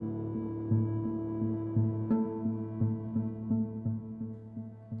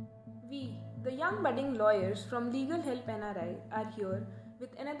young budding lawyers from Legal Help NRI are here with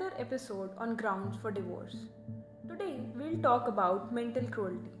another episode on grounds for divorce. Today, we'll talk about mental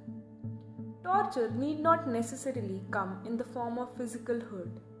cruelty. Torture need not necessarily come in the form of physical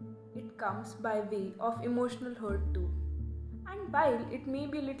hurt. It comes by way of emotional hurt too. And while it may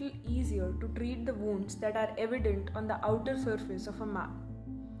be a little easier to treat the wounds that are evident on the outer surface of a man,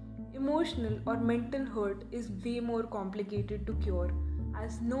 emotional or mental hurt is way more complicated to cure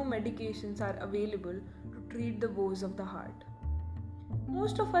as no medications are available to treat the woes of the heart.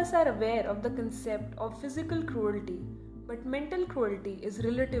 Most of us are aware of the concept of physical cruelty, but mental cruelty is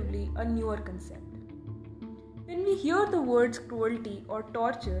relatively a newer concept. When we hear the words cruelty or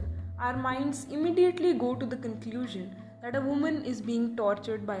torture, our minds immediately go to the conclusion that a woman is being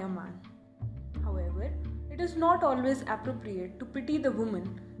tortured by a man. However, it is not always appropriate to pity the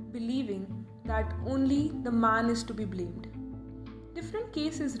woman, believing that only the man is to be blamed. Different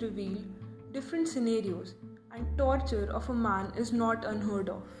cases reveal different scenarios, and torture of a man is not unheard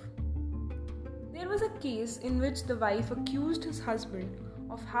of. There was a case in which the wife accused his husband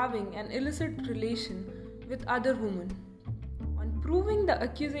of having an illicit relation with other women. On proving the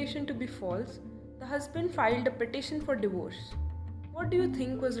accusation to be false, the husband filed a petition for divorce. What do you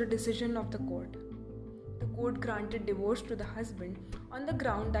think was the decision of the court? The court granted divorce to the husband on the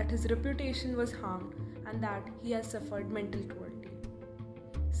ground that his reputation was harmed and that he has suffered mental cruelty.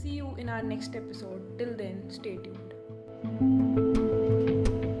 See you in our next episode. Till then, stay tuned.